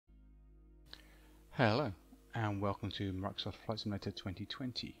Hello and welcome to Microsoft Flight Simulator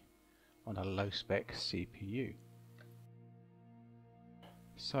 2020 on a low spec CPU.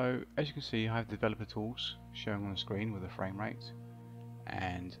 So as you can see, I have developer tools showing on the screen with a frame rate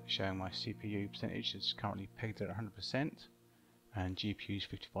and showing my CPU percentage is currently pegged at 100% and GPU is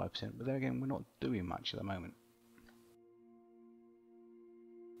 55%, but there again we're not doing much at the moment.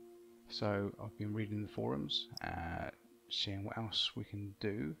 So I've been reading the forums, seeing what else we can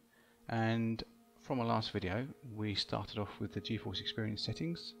do, and from our last video we started off with the GeForce Experience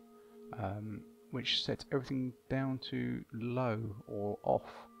settings, which set everything down to low or off,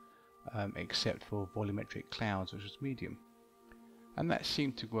 except for volumetric clouds, which was medium, and that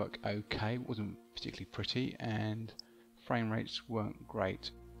seemed to work okay. It wasn't particularly pretty and frame rates weren't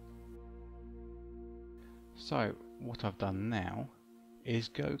great. So what I've done now is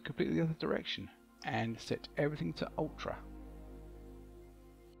go completely the other direction and set everything to ultra.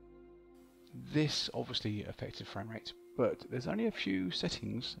 This obviously affected frame rate, but there's only a few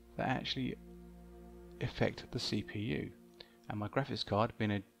settings that actually affect the CPU, and my graphics card,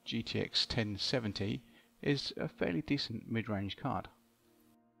 being a GTX 1070, is a fairly decent mid-range card.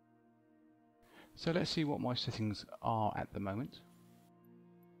 So let's see what my settings are at the moment.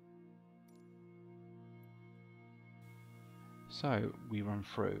 So we run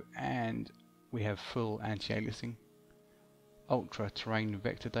through and we have full anti-aliasing, ultra terrain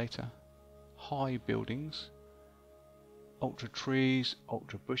vector data, high buildings, ultra trees,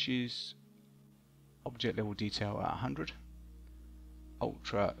 ultra bushes, object level detail at 100,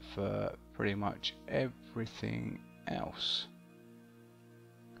 ultra for pretty much everything else,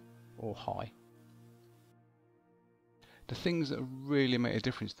 or high. The things that really make a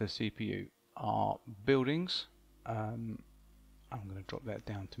difference to the CPU are buildings. I'm going to drop that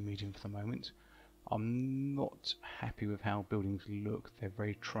down to medium for the moment. I'm not happy with how buildings look. They're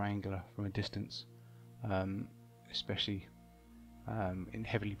very triangular from a distance, especially in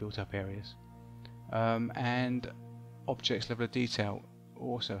heavily built up areas. And objects level of detail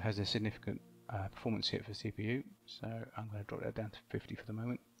also has a significant performance hit for CPU, so I'm going to drop that down to 50 for the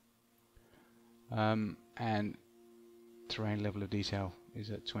moment. And terrain level of detail is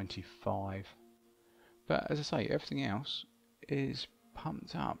at 25. But as I say, everything else is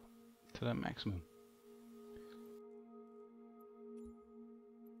pumped up to the maximum.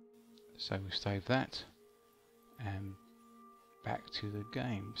 So we save that and back to the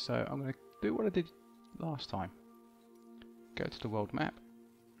game. So I'm going to do what I did last time. Go to the world map,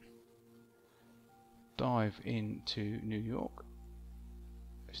 dive into New York,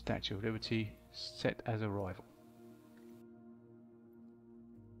 Statue of Liberty, set as arrival.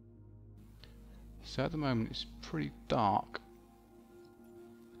 So at the moment it's pretty dark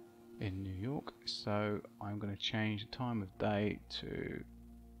in New York, so I'm going to change the time of day to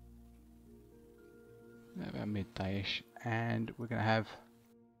about midday-ish, and we're going to have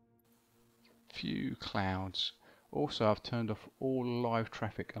few clouds. Also, I've turned off all live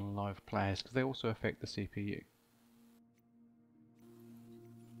traffic and live players because they also affect the CPU.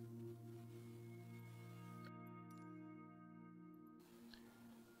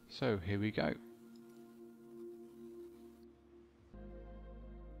 So here we go.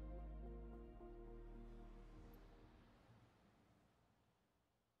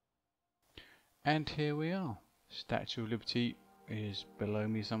 And here we are. Statue of Liberty is below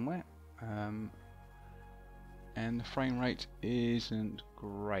me somewhere, and the frame rate isn't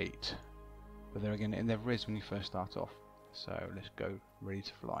great, but there again it never is when you first start off. So let's go, ready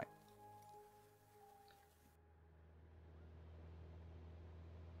to fly.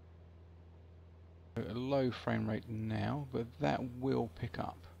 A low frame rate now, but that will pick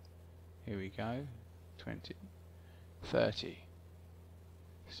up. Here we go, 20, 30.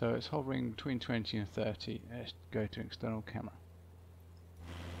 So it's hovering between 20 and 30. Let's go to external camera.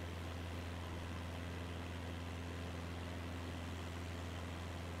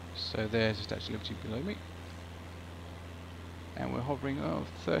 So there's the Statue of Liberty below me. And we're hovering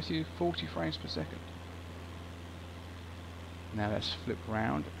 30 to 40 frames per second. Now let's flip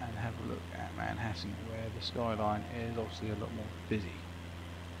around and have a look at Manhattan, where the skyline is obviously a lot more busy.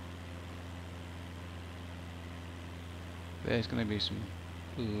 There's going to be some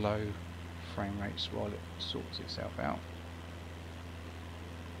low frame rates while it sorts itself out,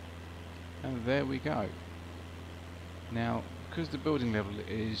 and there we go. Now because the building level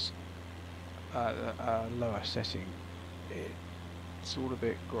is a lower setting, it's all a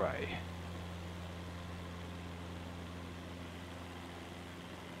bit grey.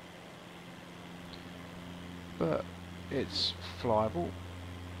 But it's flyable.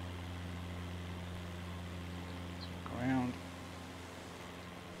 Let's look around.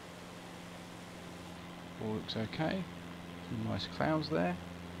 All looks okay. Some nice clouds there.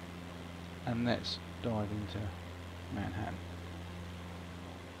 And let's dive into Manhattan.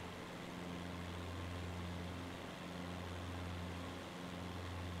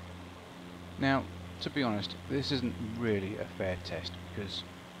 Now, to be honest, this isn't really a fair test because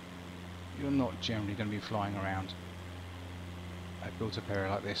you're not generally going to be flying around a built-up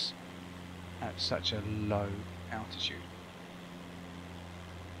area like this at such a low altitude.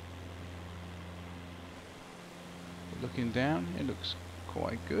 But looking down, it looks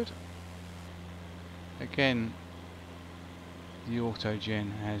quite good. Again, the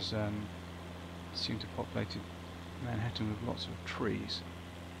autogen has seemed to have populated Manhattan with lots of trees.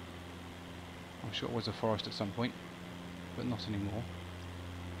 I'm sure it was a forest at some point, but not anymore.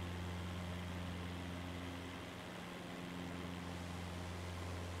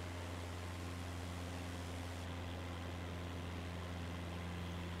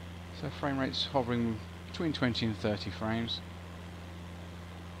 So frame rate's hovering between 20 and 30 frames.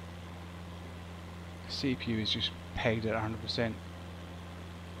 CPU is just pegged at 100%.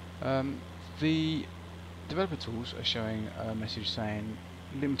 The developer tools are showing a message saying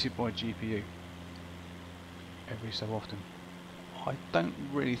limited by GPU every so often. I don't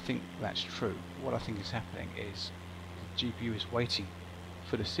really think that's true. What I think is happening is the GPU is waiting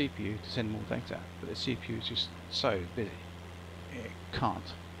for the CPU to send more data, but the CPU is just so busy it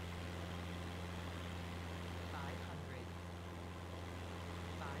can't. 500.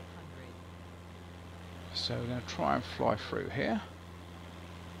 So we're going to try and fly through here,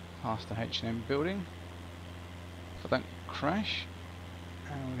 past the H&M building. If I don't crash,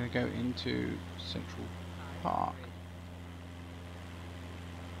 and we're going to go into Central Park.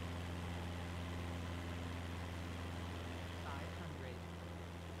 500.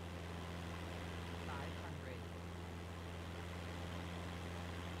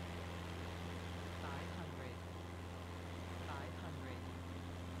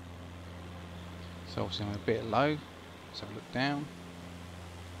 So obviously I'm a bit low. Let's have a look down.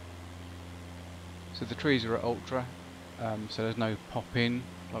 So the trees are at ultra, so there's no pop in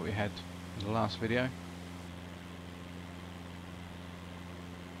like we had in the last video.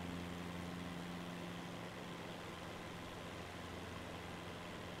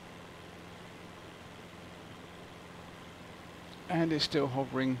 And it's still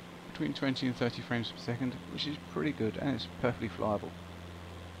hovering between 20 and 30 frames per second, which is pretty good, and it's perfectly flyable.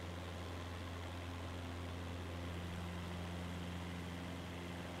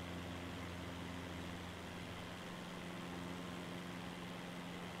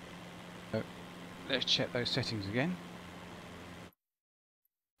 So let's check those settings again.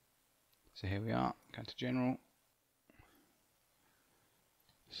 So here we are, going to general.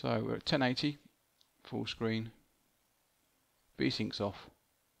 So we're at 1080, full screen. V-Sync's off.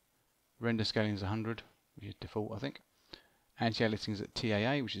 Render scaling is 100, which is default I think. Anti-aliasing is at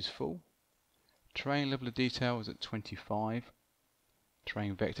TAA, which is full. Terrain level of detail is at 25.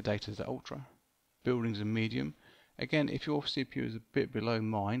 Terrain vector data is at ultra. Buildings are medium. Again, if your CPU is a bit below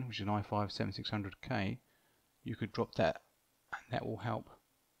mine, which is an i5-7600K, you could drop that, and that will help.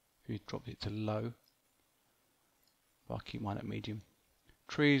 If you drop it to low, but I'll keep mine at medium.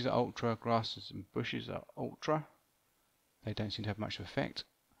 Trees are ultra, grasses and bushes are ultra. They don't seem to have much effect.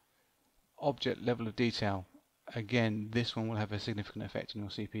 Object level of detail. Again, this one will have a significant effect on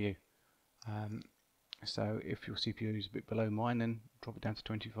your CPU. So if your CPU is a bit below mine, then drop it down to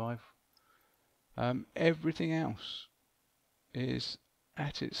 25. Everything else is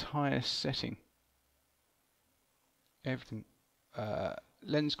at its highest setting. Everything.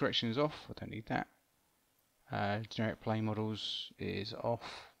 Lens correction is off. I don't need that. Generic plane models is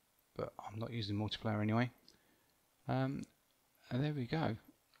off, but I'm not using multiplayer anyway. And there we go.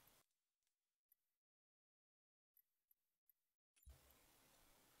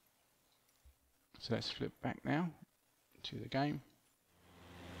 So let's flip back now to the game.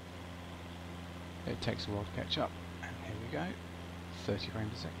 It takes a while to catch up, and here we go, 30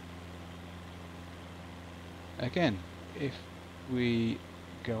 frames a second. Again, if we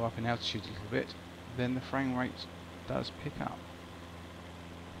go up in altitude a little bit, then the frame rate does pick up.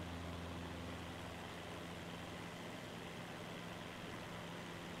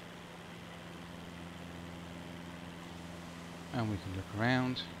 And we can look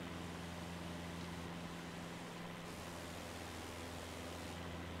around.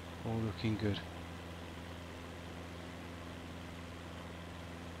 All looking good.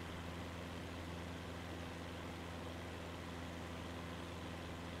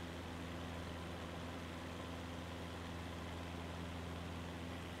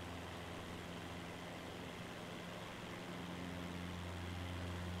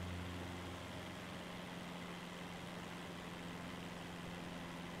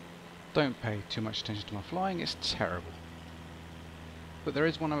 Don't pay too much attention to my flying, it's terrible. But there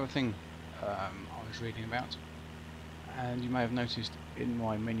is one other thing I was reading about, and you may have noticed in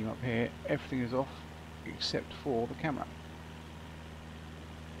my menu up here, everything is off except for the camera.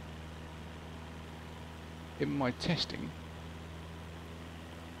 In my testing,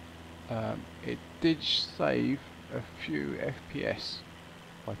 it did save a few FPS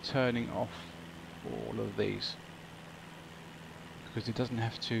by turning off all of these, because it doesn't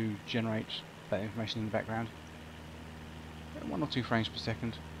have to generate that information in the background. 1 or 2 frames per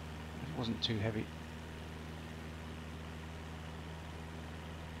second, it wasn't too heavy.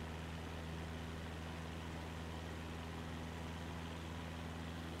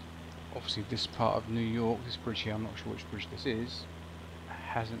 Obviously this part of New York, this bridge here, I'm not sure which bridge this is,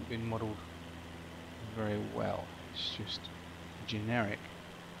 hasn't been modelled very well. It's just generic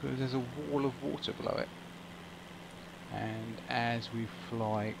because there's a wall of water below it, and as we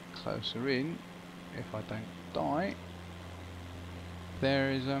fly closer in, if I don't die,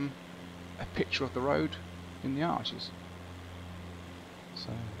 there is a picture of the road in the arches. So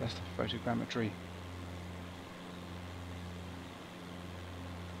that's the photogrammetry.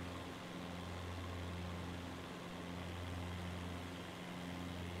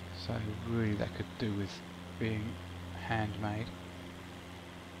 So really that could do with being handmade.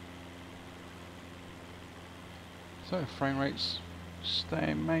 So frame rates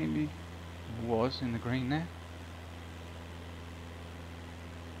staying mainly was in the green there.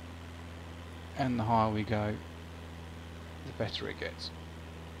 And the higher we go, the better it gets.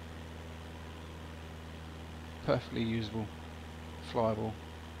 Perfectly usable, flyable.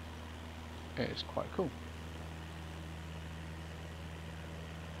 It is quite cool.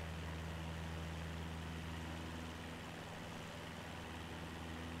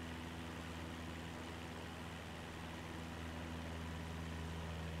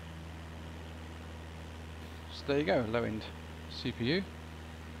 So there you go, low end CPU.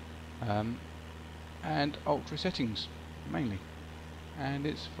 And ultra settings mainly, and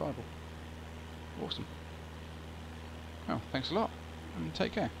it's viable. Awesome. Well, thanks a lot and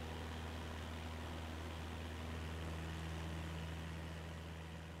take care.